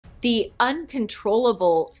the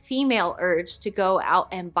uncontrollable female urge to go out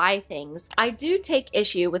and buy things, I do take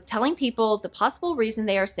issue with telling people the possible reason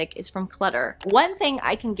they are sick is from clutter. One thing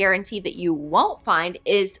I can guarantee that you won't find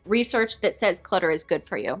is research that says clutter is good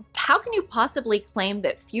for you. How can you possibly claim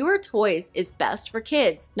that fewer toys is best for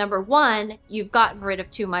kids? Number one, you've gotten rid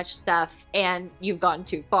of too much stuff and you've gone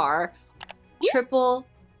too far. Triple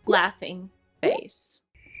laughing face.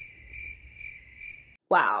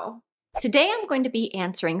 Wow. Today I'm going to be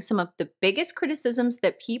answering some of the biggest criticisms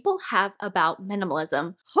that people have about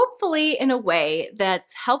minimalism, hopefully in a way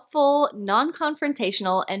that's helpful,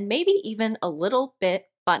 non-confrontational, and maybe even a little bit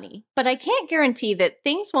funny. But I can't guarantee that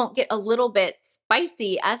things won't get a little bit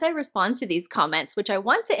spicy as I respond to these comments, which I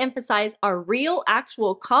want to emphasize are real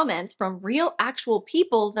actual comments from real actual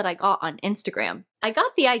people that I got on Instagram. I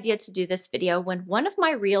got the idea to do this video when one of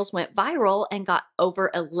my reels went viral and got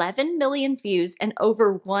over 11 million views and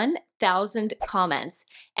over 1,000 comments.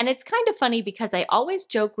 And it's kind of funny because I always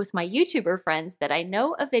joke with my YouTuber friends that I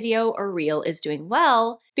know a video or reel is doing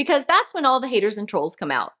well because that's when all the haters and trolls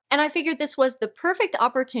come out. And I figured this was the perfect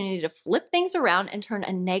opportunity to flip things around and turn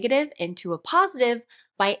a negative into a positive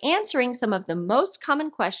by answering some of the most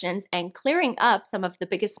common questions and clearing up some of the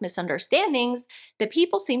biggest misunderstandings that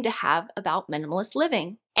people seem to have about minimalist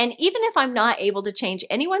living. And even if I'm not able to change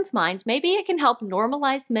anyone's mind, maybe it can help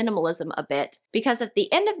normalize minimalism a bit, because at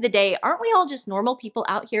the end of the day, aren't we all just normal people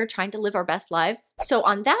out here trying to live our best lives? So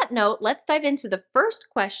on that note, let's dive into the first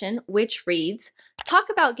question, which reads, talk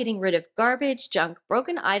about getting rid of garbage, junk,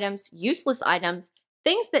 broken items, useless items,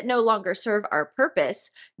 things that no longer serve our purpose.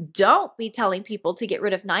 Don't be telling people to get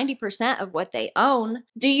rid of 90% of what they own.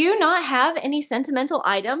 Do you not have any sentimental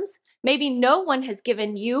items? Maybe no one has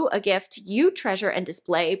given you a gift you treasure and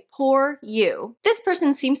display. Poor you. This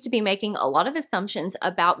person seems to be making a lot of assumptions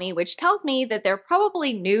about me, which tells me that they're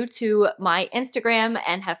probably new to my Instagram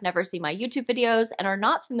and have never seen my YouTube videos and are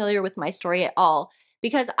not familiar with my story at all.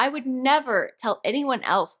 Because I would never tell anyone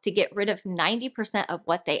else to get rid of 90% of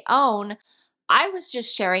what they own. I was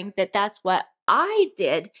just sharing that that's what I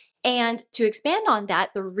did. And to expand on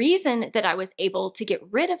that, the reason that I was able to get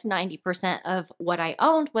rid of 90% of what I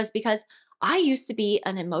owned was because I used to be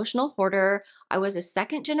an emotional hoarder. I was a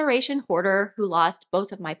second generation hoarder who lost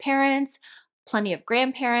both of my parents, plenty of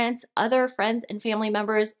grandparents, other friends and family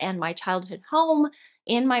members, and my childhood home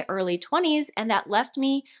in my early 20s. And that left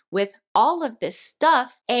me with all of this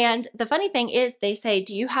stuff. And the funny thing is, they say,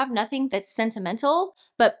 do you have nothing that's sentimental?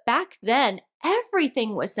 But back then,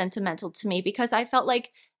 everything was sentimental to me because I felt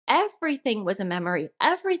like everything was a memory,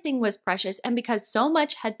 everything was precious. And because so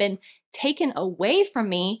much had been taken away from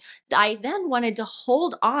me, I then wanted to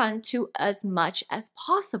hold on to as much as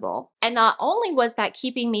possible. And not only was that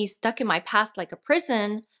keeping me stuck in my past like a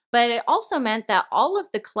prison, but it also meant that all of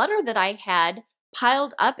the clutter that I had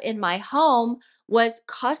piled up in my home was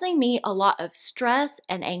causing me a lot of stress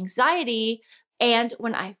and anxiety. And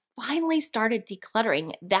when I finally started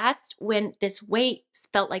decluttering, that's when this weight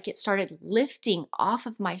felt like it started lifting off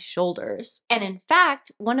of my shoulders. And in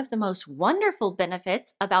fact, one of the most wonderful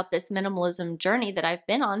benefits about this minimalism journey that I've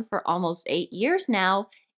been on for almost 8 years now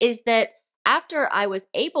is that after I was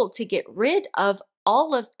able to get rid of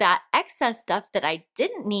all of that excess stuff that I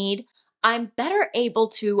didn't need, I'm better able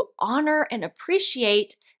to honor and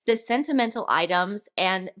appreciate the sentimental items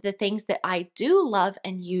and the things that I do love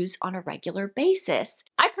and use on a regular basis.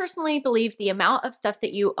 I personally believe the amount of stuff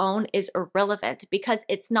that you own is irrelevant because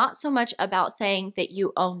it's not so much about saying that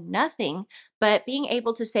you own nothing, but being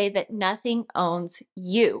able to say that nothing owns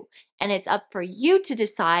you. And it's up for you to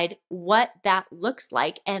decide what that looks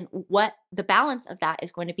like and what the balance of that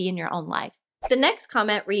is going to be in your own life. The next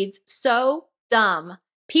comment reads, so dumb.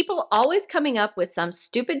 People always coming up with some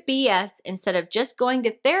stupid BS instead of just going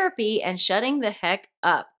to therapy and shutting the heck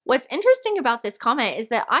up. What's interesting about this comment is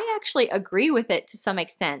that I actually agree with it to some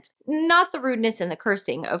extent. Not the rudeness and the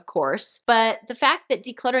cursing, of course, but the fact that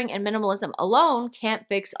decluttering and minimalism alone can't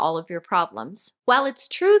fix all of your problems. While it's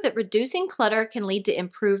true that reducing clutter can lead to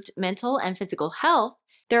improved mental and physical health,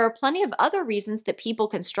 there are plenty of other reasons that people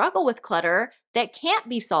can struggle with clutter that can't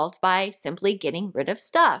be solved by simply getting rid of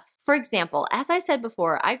stuff. For example, as I said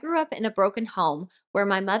before, I grew up in a broken home where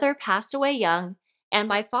my mother passed away young and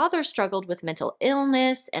my father struggled with mental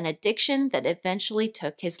illness and addiction that eventually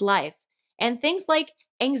took his life. And things like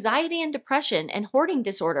anxiety and depression and hoarding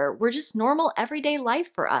disorder were just normal everyday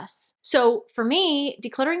life for us. So for me,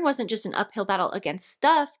 decluttering wasn't just an uphill battle against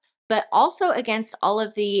stuff, but also against all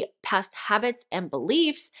of the past habits and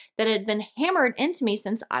beliefs that had been hammered into me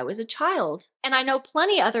since I was a child. And I know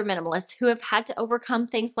plenty other minimalists who have had to overcome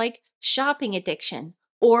things like shopping addiction,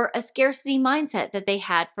 or a scarcity mindset that they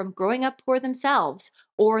had from growing up poor themselves,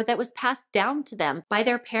 or that was passed down to them by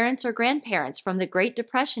their parents or grandparents from the Great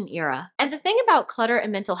Depression era. And the thing about clutter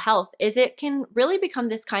and mental health is it can really become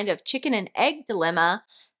this kind of chicken and egg dilemma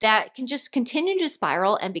that can just continue to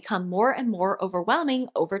spiral and become more and more overwhelming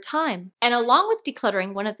over time. And along with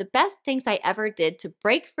decluttering, one of the best things I ever did to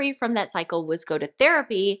break free from that cycle was go to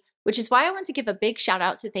therapy, which is why I want to give a big shout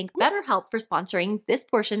out to thank BetterHelp for sponsoring this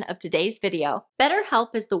portion of today's video.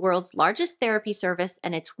 BetterHelp is the world's largest therapy service,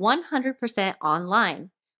 and it's 100% online.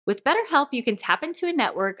 With BetterHelp, you can tap into a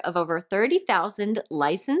network of over 30,000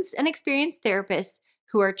 licensed and experienced therapists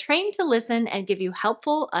who are trained to listen and give you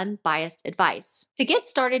helpful, unbiased advice. To get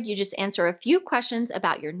started, you just answer a few questions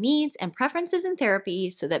about your needs and preferences in therapy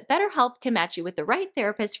so that BetterHelp can match you with the right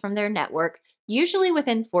therapist from their network, usually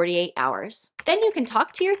within 48 hours. Then you can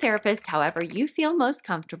talk to your therapist however you feel most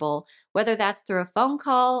comfortable, whether that's through a phone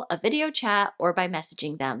call, a video chat, or by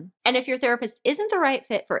messaging them. And if your therapist isn't the right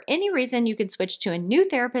fit for any reason, you can switch to a new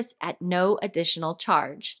therapist at no additional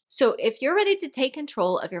charge. So if you're ready to take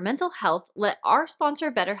control of your mental health, let our sponsor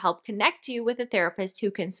BetterHelp connect you with a therapist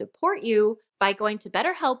who can support you by going to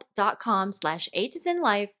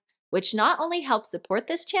betterhelp.com/8isinlife, which not only helps support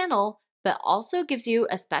this channel, but also gives you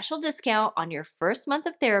a special discount on your first month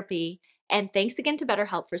of therapy. And thanks again to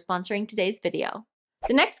BetterHelp for sponsoring today's video.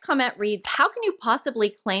 The next comment reads, how can you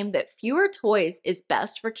possibly claim that fewer toys is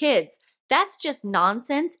best for kids? That's just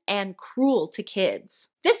nonsense and cruel to kids.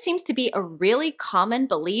 This seems to be a really common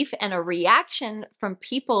belief and a reaction from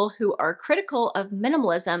people who are critical of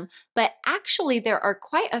minimalism, but actually there are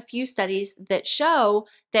quite a few studies that show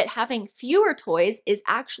that having fewer toys is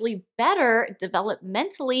actually better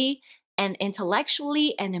developmentally and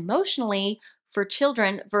intellectually and emotionally for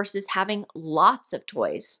children versus having lots of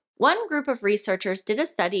toys. One group of researchers did a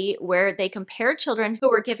study where they compared children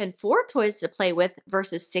who were given 4 toys to play with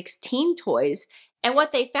versus 16 toys. And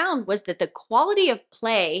what they found was that the quality of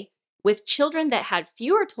play with children that had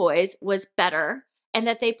fewer toys was better, and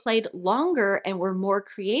that they played longer and were more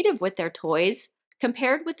creative with their toys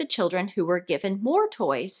compared with the children who were given more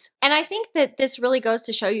toys. And I think that this really goes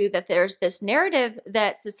to show you that there's this narrative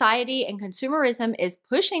that society and consumerism is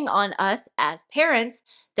pushing on us as parents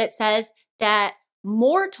that says that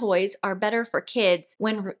more toys are better for kids,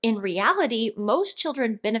 when in reality, most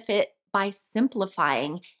children benefit by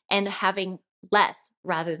simplifying and having less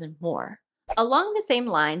rather than more. Along the same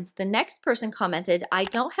lines, the next person commented, I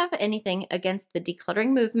don't have anything against the decluttering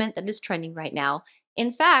movement that is trending right now.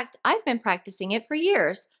 In fact, I've been practicing it for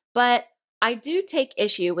years, but I do take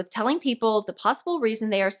issue with telling people the possible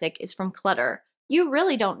reason they are sick is from clutter. You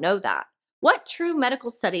really don't know that. What true medical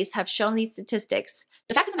studies have shown these statistics?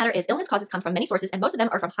 The fact of the matter is, illness causes come from many sources, and most of them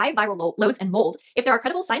are from high viral loads and mold. If there are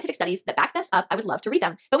credible scientific studies that back this up, I would love to read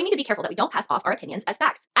them. But we need to be careful that we don't pass off our opinions as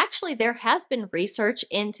facts. Actually, there has been research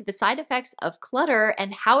into the side effects of clutter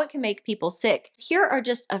and how it can make people sick. Here are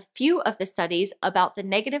just a few of the studies about the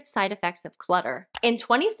negative side effects of clutter. In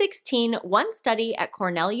 2016, one study at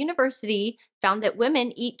Cornell University found that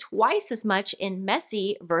women eat twice as much in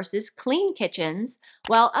messy versus clean kitchens,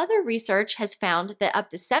 while other research has found that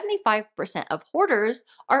up to 75% of hoarders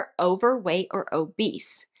are overweight or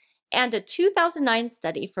obese. And a 2009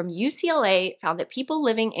 study from UCLA found that people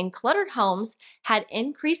living in cluttered homes had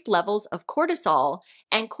increased levels of cortisol,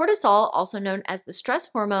 and cortisol, also known as the stress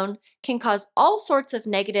hormone, can cause all sorts of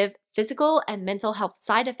negative physical and mental health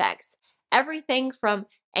side effects, everything from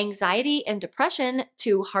anxiety and depression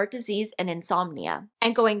to heart disease and insomnia.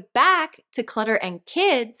 And going back to clutter and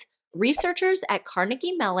kids, researchers at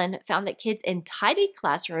Carnegie Mellon found that kids in tidy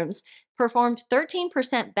classrooms performed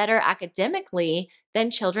 13% better academically than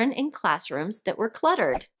children in classrooms that were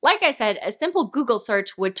cluttered. Like I said, a simple Google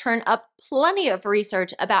search would turn up plenty of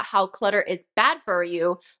research about how clutter is bad for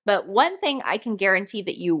you, but one thing I can guarantee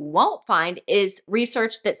that you won't find is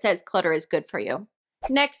research that says clutter is good for you.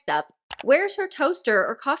 Next up, where's her toaster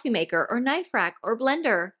or coffee maker or knife rack or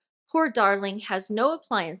blender? Poor darling has no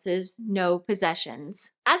appliances, no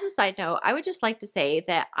possessions. As a side note, I would just like to say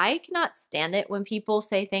that I cannot stand it when people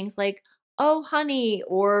say things like, oh honey,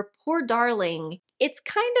 or poor darling. It's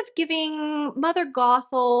kind of giving Mother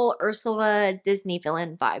Gothel, Ursula, Disney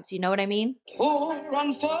villain vibes, you know what I mean? Poor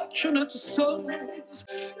unfortunate souls.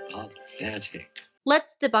 Pathetic.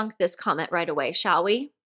 Let's debunk this comment right away, shall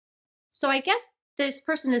we? So I guess this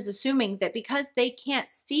person is assuming that because they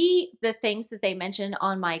can't see the things that they mention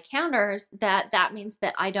on my counters, that means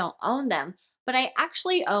that I don't own them. But I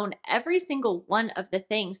actually own every single one of the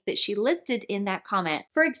things that she listed in that comment.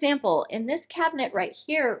 For example, in this cabinet right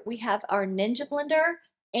here, we have our Ninja blender,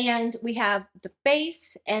 and we have the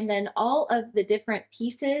base, and then all of the different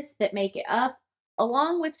pieces that make it up,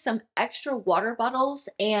 along with some extra water bottles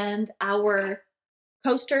and our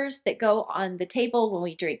coasters that go on the table when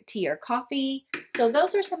we drink tea or coffee. So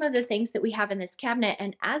those are some of the things that we have in this cabinet.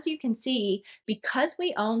 And as you can see, because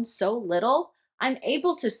we own so little, I'm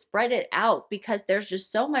able to spread it out because there's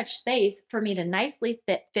just so much space for me to nicely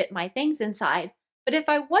fit my things inside. But if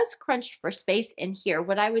I was crunched for space in here,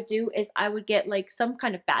 what I would do is I would get like some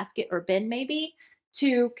kind of basket or bin maybe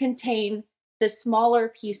to contain the smaller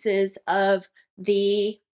pieces of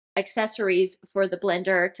the accessories for the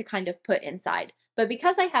blender to kind of put inside. But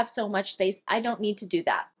because I have so much space, I don't need to do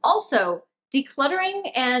that. Also,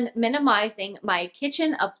 decluttering and minimizing my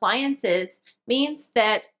kitchen appliances means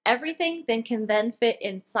that everything then can then fit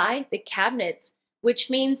inside the cabinets, which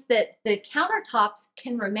means that the countertops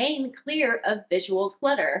can remain clear of visual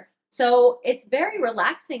clutter. So it's very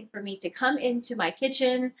relaxing for me to come into my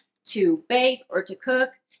kitchen to bake or to cook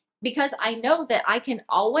because I know that I can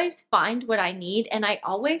always find what I need and I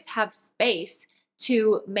always have space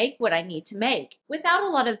to make what I need to make without a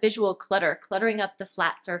lot of visual clutter, cluttering up the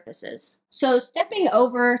flat surfaces. So stepping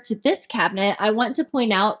over to this cabinet, I want to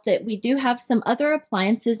point out that we do have some other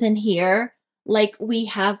appliances in here, like we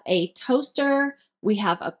have a toaster, we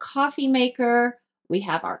have a coffee maker, we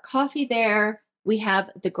have our coffee there, we have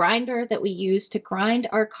the grinder that we use to grind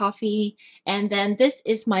our coffee, and then this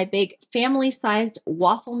is my big family-sized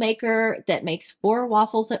waffle maker that makes 4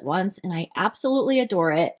 waffles at once, and I absolutely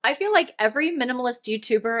adore it. I feel like every minimalist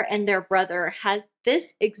YouTuber and their brother has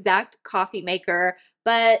this exact coffee maker,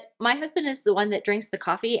 but my husband is the one that drinks the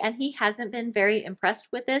coffee, and he hasn't been very impressed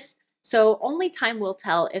with this. So only time will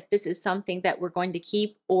tell if this is something that we're going to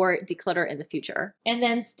keep or declutter in the future. And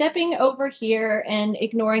then stepping over here and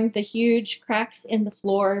ignoring the huge cracks in the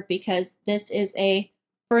floor because this is a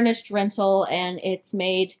furnished rental and it's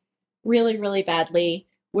made really, really badly.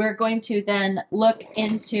 We're going to then look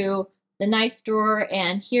into the knife drawer,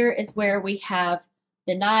 and here is where we have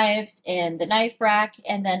the knives and the knife rack,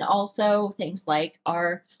 and then also things like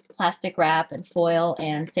our plastic wrap and foil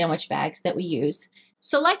and sandwich bags that we use.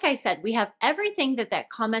 So like I said, we have everything that that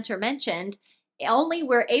commenter mentioned, only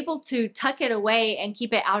we're able to tuck it away and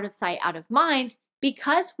keep it out of sight, out of mind,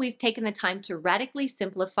 because we've taken the time to radically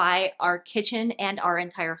simplify our kitchen and our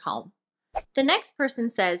entire home. The next person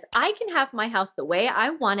says, I can have my house the way I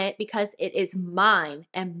want it because it is mine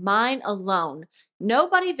and mine alone.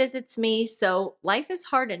 Nobody visits me, so life is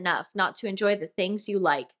hard enough not to enjoy the things you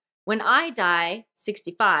like. When I die,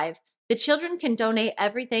 65, the children can donate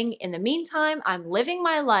everything. In the meantime, I'm living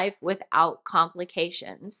my life without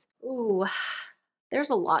complications. Ooh, there's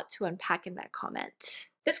a lot to unpack in that comment.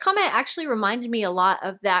 This comment actually reminded me a lot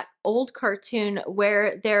of that old cartoon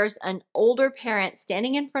where there's an older parent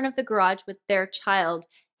standing in front of the garage with their child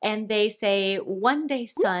and they say, "One day,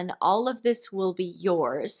 son, all of this will be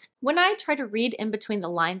yours." When I try to read in between the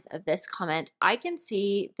lines of this comment, I can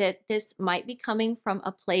see that this might be coming from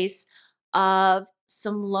a place of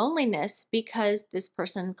some loneliness because this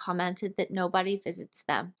person commented that nobody visits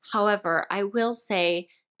them. However, I will say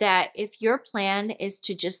that if your plan is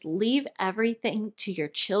to just leave everything to your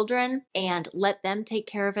children and let them take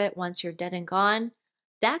care of it once you're dead and gone,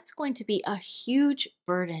 that's going to be a huge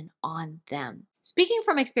burden on them. Speaking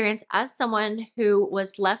from experience as someone who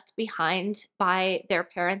was left behind by their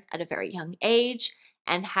parents at a very young age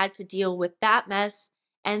and had to deal with that mess,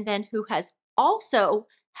 and then who has also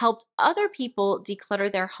helped other people declutter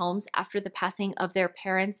their homes after the passing of their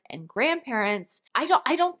parents and grandparents,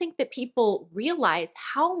 I don't think that people realize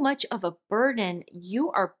how much of a burden you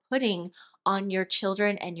are putting on your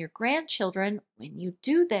children and your grandchildren when you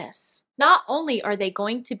do this. Not only are they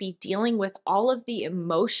going to be dealing with all of the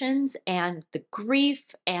emotions and the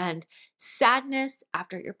grief and sadness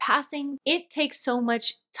after your passing, it takes so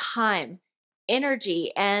much time,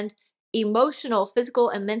 energy, and emotional, physical,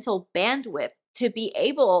 and mental bandwidth to be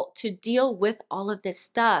able to deal with all of this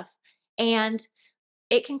stuff. And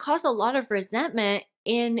it can cause a lot of resentment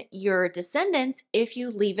in your descendants if you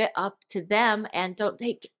leave it up to them and don't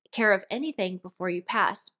take care of anything before you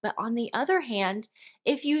pass. But on the other hand,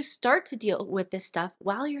 if you start to deal with this stuff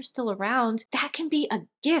while you're still around, that can be a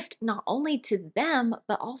gift not only to them,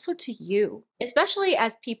 but also to you. Especially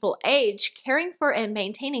as people age, caring for and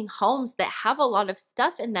maintaining homes that have a lot of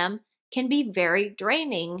stuff in them can be very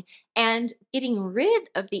draining, and getting rid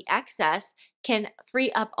of the excess can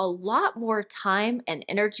free up a lot more time and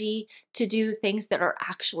energy to do things that are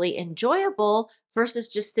actually enjoyable versus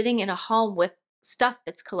just sitting in a home with stuff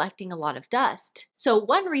that's collecting a lot of dust. So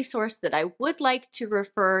one resource that I would like to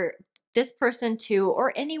refer this person to,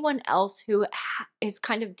 or anyone else who is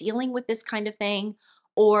kind of dealing with this kind of thing,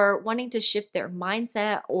 or wanting to shift their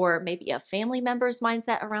mindset or maybe a family member's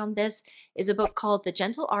mindset around this is a book called The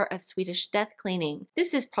Gentle Art of Swedish Death Cleaning.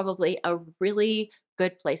 This is probably a really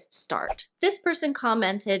good place to start. This person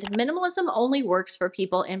commented, minimalism only works for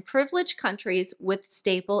people in privileged countries with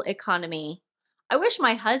stable economy. I wish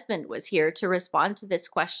my husband was here to respond to this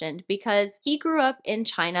question because he grew up in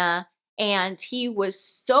China and he was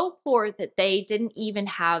so poor that they didn't even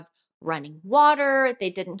have running water, they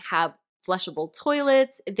didn't have flushable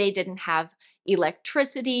toilets, they didn't have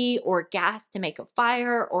electricity or gas to make a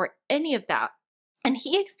fire or any of that. And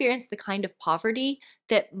he experienced the kind of poverty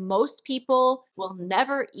that most people will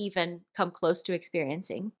never even come close to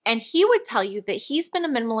experiencing. And he would tell you that he's been a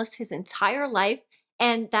minimalist his entire life.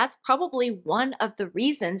 And that's probably one of the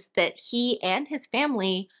reasons that he and his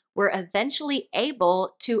family were eventually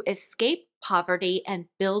able to escape poverty and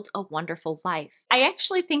build a wonderful life. I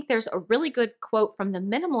actually think there's a really good quote from the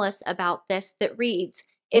minimalist about this that reads,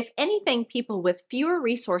 if anything, people with fewer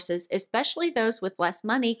resources, especially those with less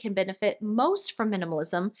money, can benefit most from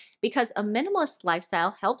minimalism because a minimalist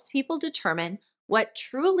lifestyle helps people determine what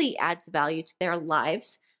truly adds value to their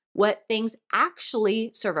lives, what things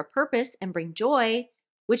actually serve a purpose and bring joy,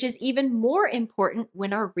 which is even more important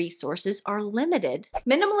when our resources are limited.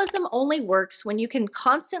 Minimalism only works when you can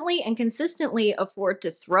constantly and consistently afford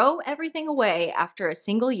to throw everything away after a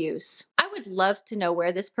single use. I would love to know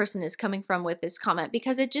where this person is coming from with this comment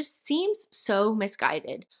because it just seems so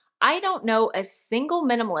misguided. I don't know a single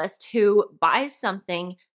minimalist who buys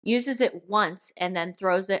something, uses it once, and then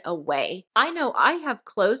throws it away. I know I have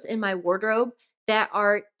clothes in my wardrobe that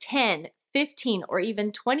are 10, 15, or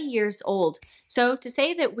even 20 years old. So to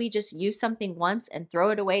say that we just use something once and throw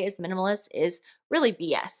it away as minimalist is really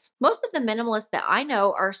BS. Most of the minimalists that I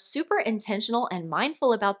know are super intentional and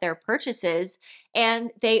mindful about their purchases,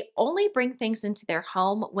 and they only bring things into their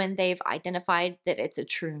home when they've identified that it's a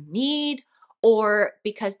true need or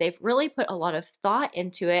because they've really put a lot of thought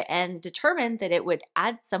into it and determined that it would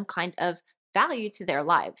add some kind of value to their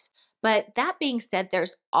lives. But that being said,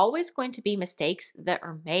 there's always going to be mistakes that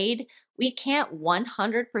are made. We can't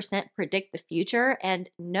 100% predict the future and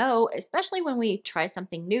know, especially when we try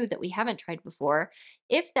something new that we haven't tried before,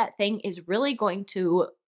 if that thing is really going to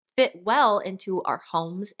fit well into our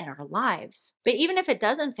homes and our lives. But even if it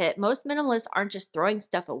doesn't fit, most minimalists aren't just throwing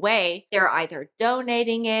stuff away. They're either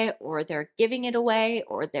donating it or they're giving it away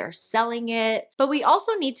or they're selling it. But we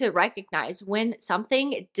also need to recognize when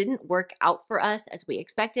something didn't work out for us as we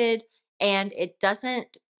expected and it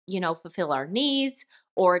doesn't, fulfill our needs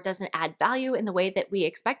or doesn't add value in the way that we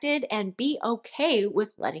expected, and be okay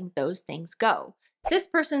with letting those things go. This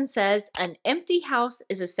person says, an empty house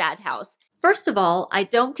is a sad house. First of all, I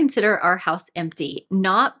don't consider our house empty,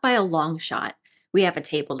 not by a long shot. We have a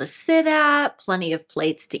table to sit at, plenty of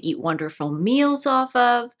plates to eat wonderful meals off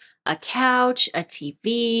of, a couch, a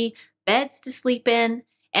TV, beds to sleep in,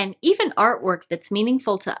 and even artwork that's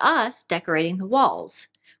meaningful to us decorating the walls.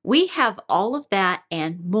 We have all of that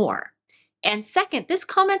and more. And second, this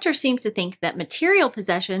commenter seems to think that material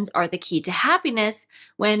possessions are the key to happiness,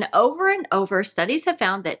 when over and over studies have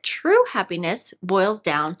found that true happiness boils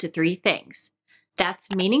down to three things.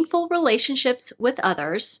 That's meaningful relationships with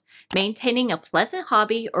others, maintaining a pleasant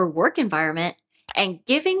hobby or work environment, and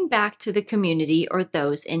giving back to the community or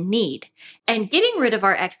those in need. And getting rid of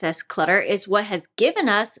our excess clutter is what has given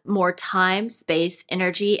us more time, space,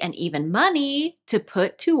 energy, and even money to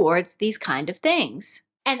put towards these kind of things.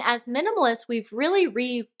 And as minimalists, we've really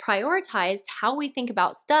reprioritized how we think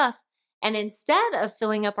about stuff. And instead of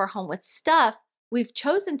filling up our home with stuff, we've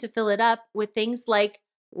chosen to fill it up with things like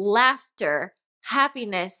laughter,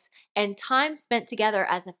 happiness, and time spent together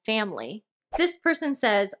as a family. This person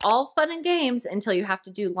says, all fun and games until you have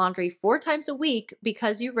to do laundry 4 times a week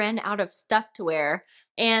because you ran out of stuff to wear.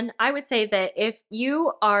 And I would say that if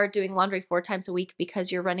you are doing laundry 4 times a week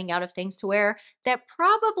because you're running out of things to wear, that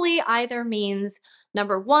probably either means,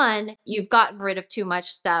 number one, you've gotten rid of too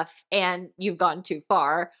much stuff and you've gone too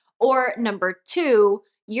far, or number two,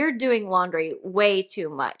 you're doing laundry way too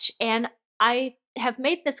much. And I have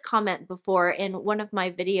made this comment before in one of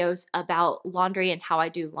my videos about laundry and how I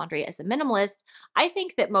do laundry as a minimalist. I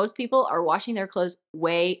think that most people are washing their clothes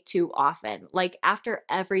way too often, like after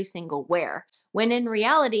every single wear. When in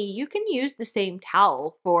reality, you can use the same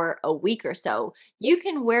towel for a week or so. You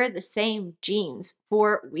can wear the same jeans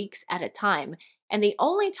for weeks at a time. And the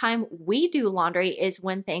only time we do laundry is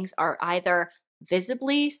when things are either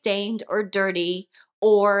visibly stained or dirty,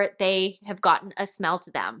 or they have gotten a smell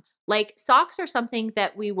to them. Like socks are something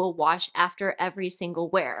that we will wash after every single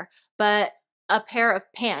wear, but a pair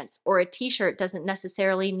of pants or a t-shirt doesn't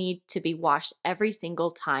necessarily need to be washed every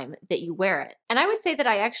single time that you wear it. And I would say that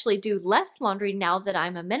I actually do less laundry now that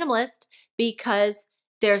I'm a minimalist because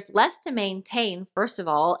there's less to maintain, first of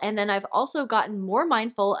all, and then I've also gotten more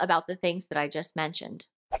mindful about the things that I just mentioned.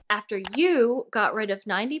 After you got rid of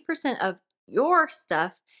 90% of your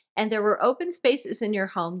stuff and there were open spaces in your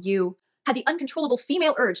home, you had the uncontrollable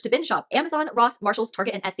female urge to binge shop Amazon, Ross, Marshalls,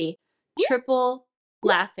 Target, and Etsy. Triple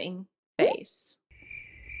laughing face.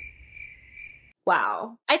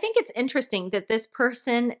 Wow. I think it's interesting that this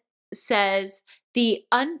person says the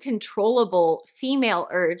uncontrollable female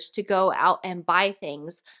urge to go out and buy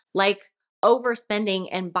things, like overspending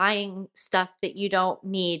and buying stuff that you don't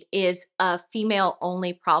need, is a female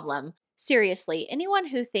only problem. Seriously, anyone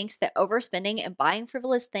who thinks that overspending and buying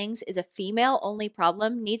frivolous things is a female only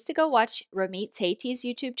problem needs to go watch Ramit Sethi's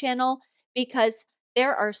YouTube channel, because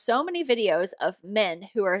there are so many videos of men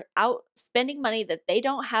who are out spending money that they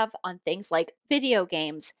don't have on things like video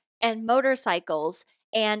games and motorcycles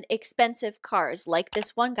and expensive cars, like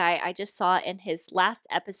this one guy I just saw in his last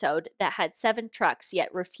episode that had 7 trucks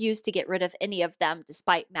yet refused to get rid of any of them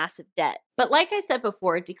despite massive debt. But like I said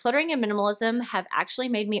before, decluttering and minimalism have actually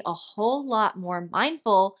made me a whole lot more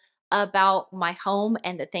mindful about my home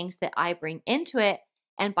and the things that I bring into it,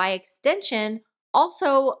 and by extension,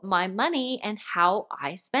 also my money and how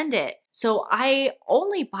I spend it. So I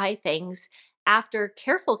only buy things after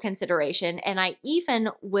careful consideration, and I even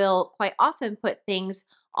will quite often put things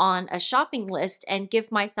on a shopping list and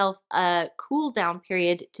give myself a cool down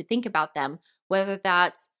period to think about them, whether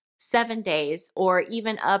that's 7 days or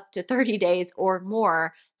even up to 30 days or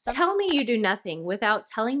more. So tell me you do nothing without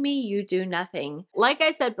telling me you do nothing. Like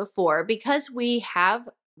I said before, because we have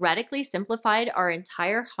radically simplified our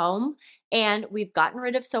entire home and we've gotten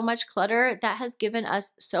rid of so much clutter, that has given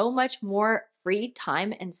us so much more free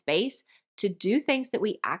time and space to do things that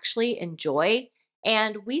we actually enjoy.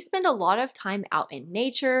 And we spend a lot of time out in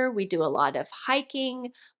nature. We do a lot of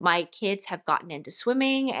hiking. My kids have gotten into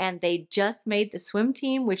swimming and they just made the swim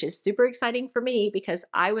team, which is super exciting for me because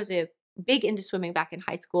I was a big into swimming back in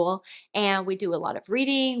high school. And we do a lot of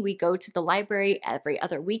reading. We go to the library every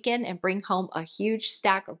other weekend and bring home a huge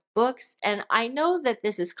stack of books. And I know that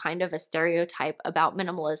this is kind of a stereotype about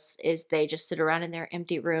minimalists, is they just sit around in their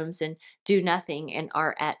empty rooms and do nothing and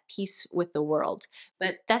are at peace with the world.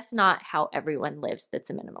 But that's not how everyone lives that's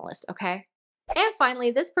a minimalist, okay? And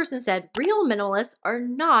finally, this person said, real minimalists are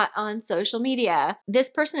not on social media. This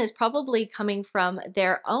person is probably coming from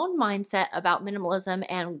their own mindset about minimalism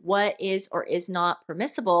and what is or is not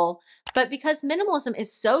permissible. But because minimalism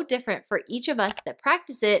is so different for each of us that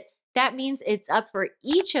practice it, that means it's up for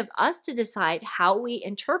each of us to decide how we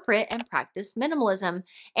interpret and practice minimalism.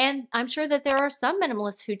 And I'm sure that there are some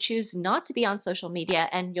minimalists who choose not to be on social media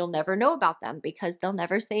and you'll never know about them because they'll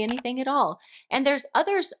never say anything at all. And there's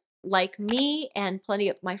others like me and plenty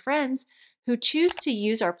of my friends who choose to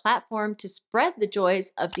use our platform to spread the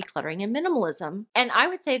joys of decluttering and minimalism. And I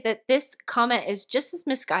would say that this comment is just as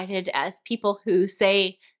misguided as people who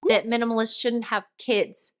say that minimalists shouldn't have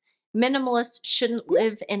kids. Minimalists shouldn't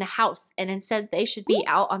live in a house and instead they should be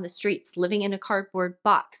out on the streets living in a cardboard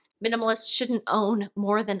box. Minimalists shouldn't own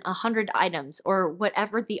more than 100 items or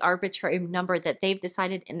whatever the arbitrary number that they've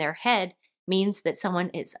decided in their head means that someone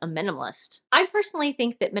is a minimalist. I personally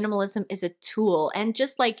think that minimalism is a tool, and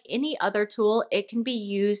just like any other tool, it can be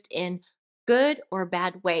used in good or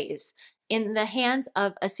bad ways. In the hands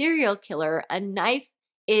of a serial killer, a knife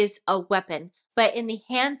is a weapon, but in the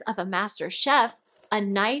hands of a master chef, a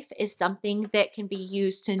knife is something that can be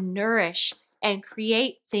used to nourish and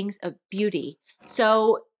create things of beauty.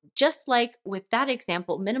 So just like with that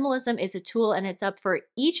example, minimalism is a tool and it's up for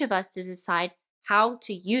each of us to decide how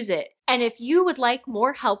to use it. And if you would like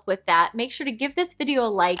more help with that, make sure to give this video a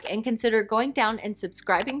like and consider going down and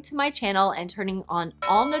subscribing to my channel and turning on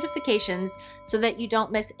all notifications so that you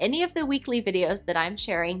don't miss any of the weekly videos that I'm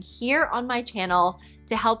sharing here on my channel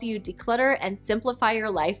to help you declutter and simplify your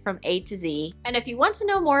life from A to Z. And if you want to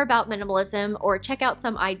know more about minimalism or check out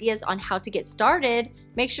some ideas on how to get started,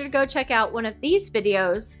 make sure to go check out one of these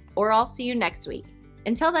videos, or I'll see you next week.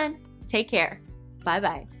 Until then, take care.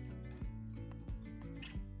 Bye-bye.